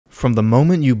From the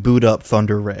moment you boot up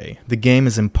thunderray, the game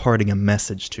is imparting a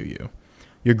message to you.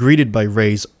 You're greeted by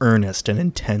Ray's earnest and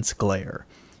intense glare.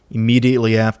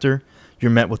 Immediately after,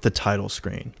 you're met with the title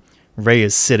screen. Ray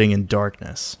is sitting in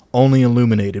darkness, only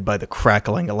illuminated by the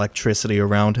crackling electricity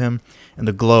around him and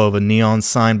the glow of a neon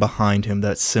sign behind him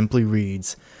that simply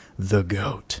reads, "The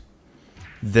GOAT."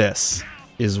 This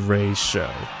is Ray's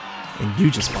show, and you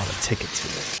just bought a ticket to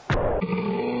it.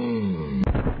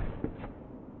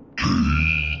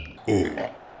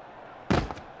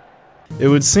 It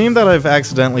would seem that I've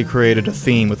accidentally created a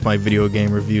theme with my video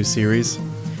game review series.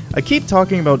 I keep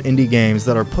talking about indie games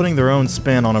that are putting their own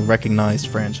spin on a recognized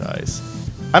franchise.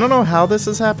 I don't know how this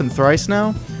has happened thrice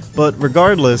now, but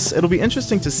regardless, it'll be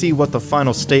interesting to see what the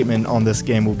final statement on this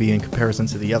game will be in comparison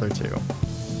to the other two.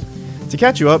 To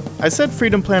catch you up, I said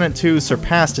Freedom Planet 2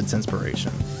 surpassed its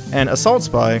inspiration, and Assault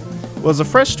Spy was a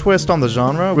fresh twist on the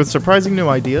genre with surprising new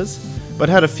ideas, but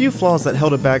had a few flaws that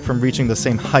held it back from reaching the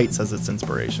same heights as its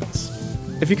inspirations.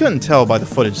 If you couldn't tell by the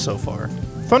footage so far,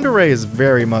 thunderray is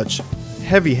very much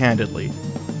heavy-handedly,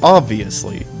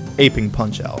 obviously, aping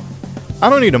Punch-Out. I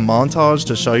don't need a montage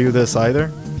to show you this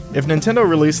either. If Nintendo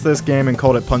released this game and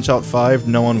called it Punch-Out 5,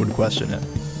 no one would question it.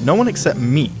 No one except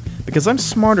me, because I'm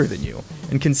smarter than you,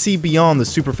 and can see beyond the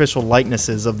superficial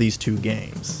likenesses of these two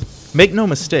games. Make no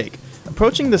mistake,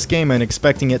 approaching this game and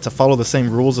expecting it to follow the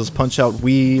same rules as Punch-Out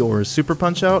Wii or Super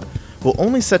Punch-Out will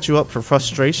only set you up for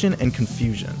frustration and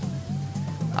confusion.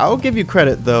 I'll give you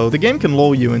credit though, the game can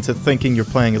lull you into thinking you're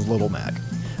playing as Little Mac.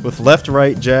 With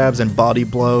left-right jabs and body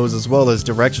blows as well as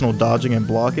directional dodging and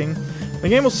blocking, the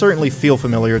game will certainly feel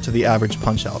familiar to the average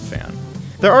Punch-Out fan.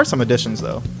 There are some additions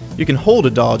though. You can hold a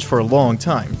dodge for a long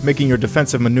time, making your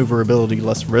defensive maneuverability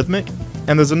less rhythmic,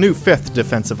 and there's a new fifth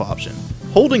defensive option,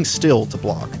 holding still to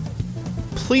block.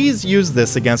 Please use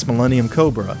this against Millennium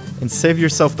Cobra and save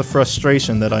yourself the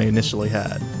frustration that I initially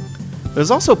had.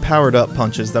 There's also powered up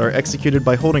punches that are executed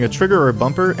by holding a trigger or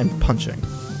bumper and punching.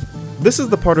 This is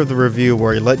the part of the review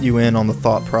where I let you in on the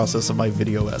thought process of my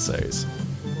video essays.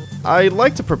 I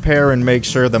like to prepare and make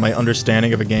sure that my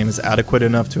understanding of a game is adequate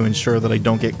enough to ensure that I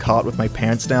don't get caught with my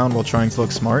pants down while trying to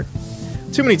look smart.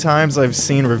 Too many times I've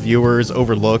seen reviewers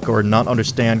overlook or not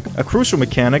understand a crucial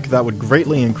mechanic that would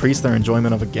greatly increase their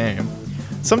enjoyment of a game.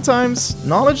 Sometimes,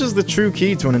 knowledge is the true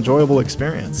key to an enjoyable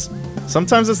experience.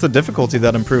 Sometimes it's the difficulty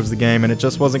that improves the game and it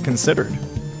just wasn't considered.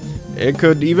 It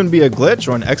could even be a glitch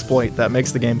or an exploit that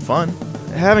makes the game fun.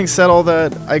 Having said all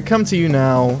that, I come to you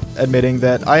now admitting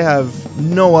that I have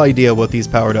no idea what these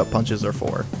powered up punches are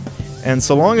for. And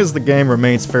so long as the game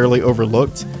remains fairly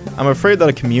overlooked, I'm afraid that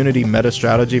a community meta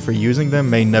strategy for using them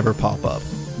may never pop up.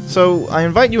 So I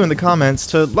invite you in the comments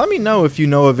to let me know if you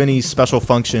know of any special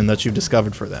function that you've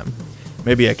discovered for them.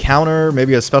 Maybe a counter,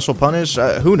 maybe a special punish,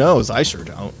 who knows, I sure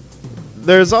don't.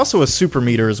 There's also a super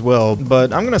meter as well,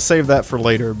 but I'm going to save that for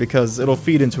later because it'll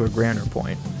feed into a grander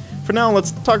point. For now, let's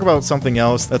talk about something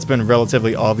else that's been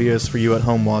relatively obvious for you at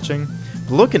home watching.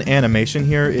 The look and animation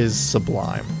here is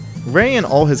sublime. Ray and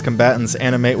all his combatants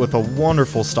animate with a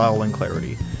wonderful style and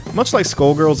clarity. Much like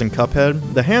Skullgirls and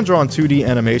Cuphead, the hand-drawn 2D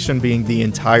animation being the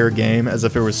entire game as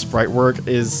if it was sprite work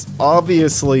is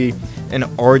obviously an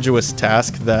arduous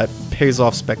task that pays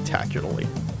off spectacularly.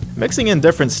 Mixing in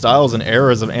different styles and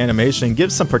eras of animation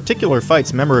gives some particular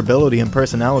fights memorability and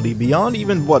personality beyond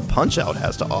even what Punch-Out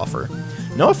has to offer.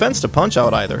 No offense to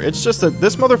Punch-Out either, it's just that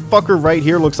this motherfucker right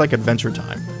here looks like Adventure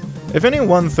Time. If any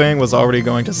one thing was already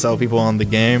going to sell people on the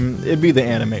game, it'd be the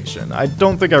animation. I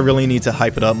don't think I really need to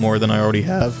hype it up more than I already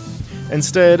have.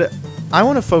 Instead, I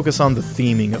want to focus on the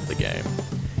theming of the game.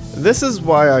 This is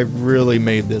why I really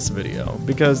made this video,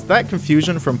 because that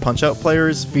confusion from Punch-Out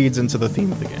players feeds into the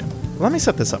theme of the game. Let me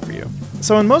set this up for you.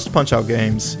 So in most Punch-Out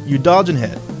games, you dodge and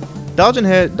hit. Dodge and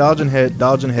hit, dodge and hit,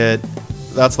 dodge and hit,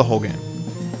 that's the whole game.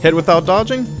 Hit without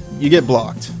dodging, you get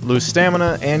blocked, lose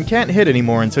stamina, and can't hit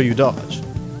anymore until you dodge.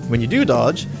 When you do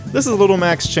dodge, this is Little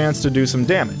Mac's chance to do some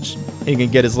damage. He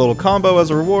can get his little combo as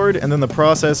a reward, and then the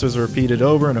process is repeated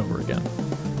over and over again.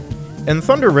 In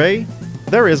thunderray,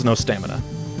 there is no stamina.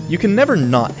 You can never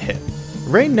not hit.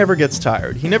 Ray never gets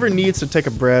tired, he never needs to take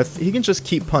a breath, he can just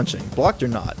keep punching, blocked or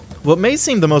not. What may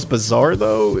seem the most bizarre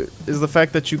though, is the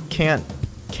fact that you can't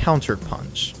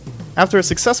counter-punch. After a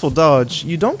successful dodge,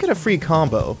 you don't get a free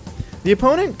combo. The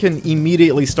opponent can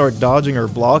immediately start dodging or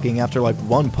blocking after like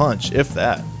one punch, if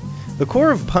that. The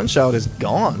core of Punch-Out is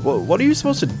gone. What are you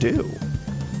supposed to do?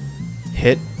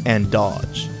 Hit and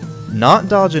dodge. Not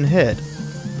dodge and hit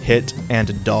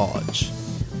and dodge.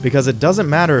 Because it doesn't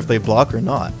matter if they block or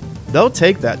not. They'll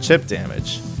take that chip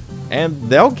damage. And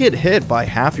they'll get hit by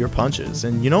half your punches.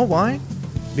 And you know why?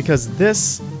 Because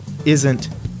this isn't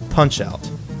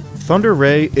Punch-Out.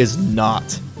 Thunderray is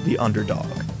not the underdog.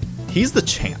 He's the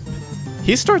champ.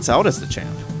 He starts out as the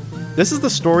champ. This is the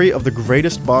story of the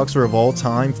greatest boxer of all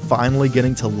time finally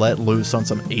getting to let loose on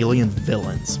some alien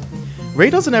villains. Ray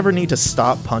doesn't ever need to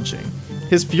stop punching.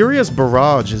 His furious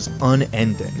barrage is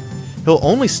unending. He'll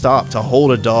only stop to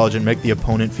hold a dodge and make the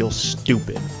opponent feel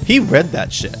stupid. He read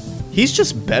that shit. He's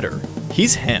just better.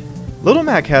 He's him. Little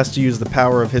Mac has to use the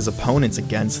power of his opponents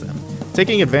against them,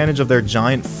 taking advantage of their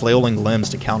giant flailing limbs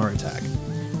to counterattack.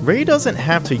 Ray doesn't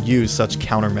have to use such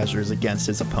countermeasures against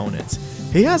his opponents.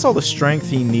 He has all the strength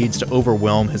he needs to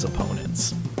overwhelm his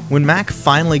opponents. When Mac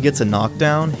finally gets a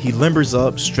knockdown, he limbers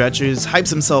up, stretches, hypes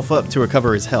himself up to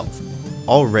recover his health.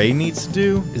 All Ray needs to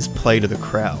do is play to the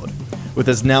crowd. With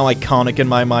his now iconic in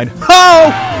my mind,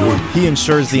 "Ho!" he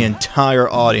ensures the entire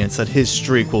audience that his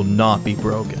streak will not be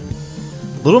broken.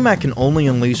 Little Mac can only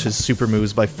unleash his super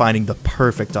moves by finding the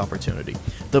perfect opportunity,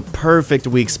 the perfect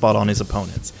weak spot on his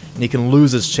opponents, and he can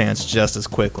lose his chance just as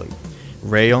quickly.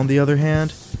 Ray, on the other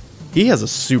hand, he has a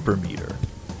super meter.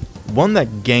 One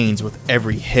that gains with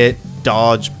every hit,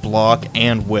 dodge, block,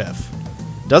 and whiff.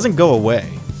 Doesn't go away.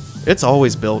 It's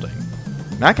always building.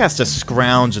 Mac has to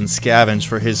scrounge and scavenge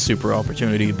for his super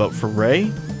opportunity, but for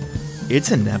Ray, it's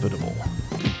inevitable.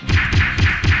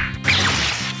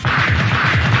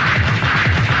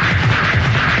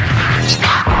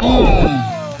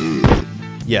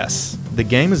 Yes, the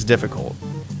game is difficult.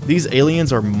 These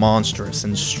aliens are monstrous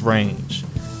and strange.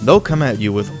 They'll come at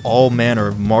you with all manner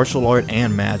of martial art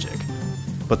and magic.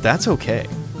 But that's okay.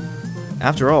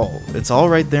 After all, it's all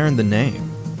right there in the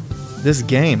name. This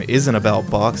game isn't about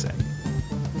boxing.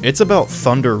 It's about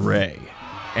Thunderray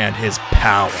and his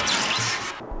power.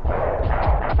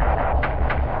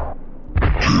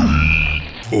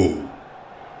 Oh.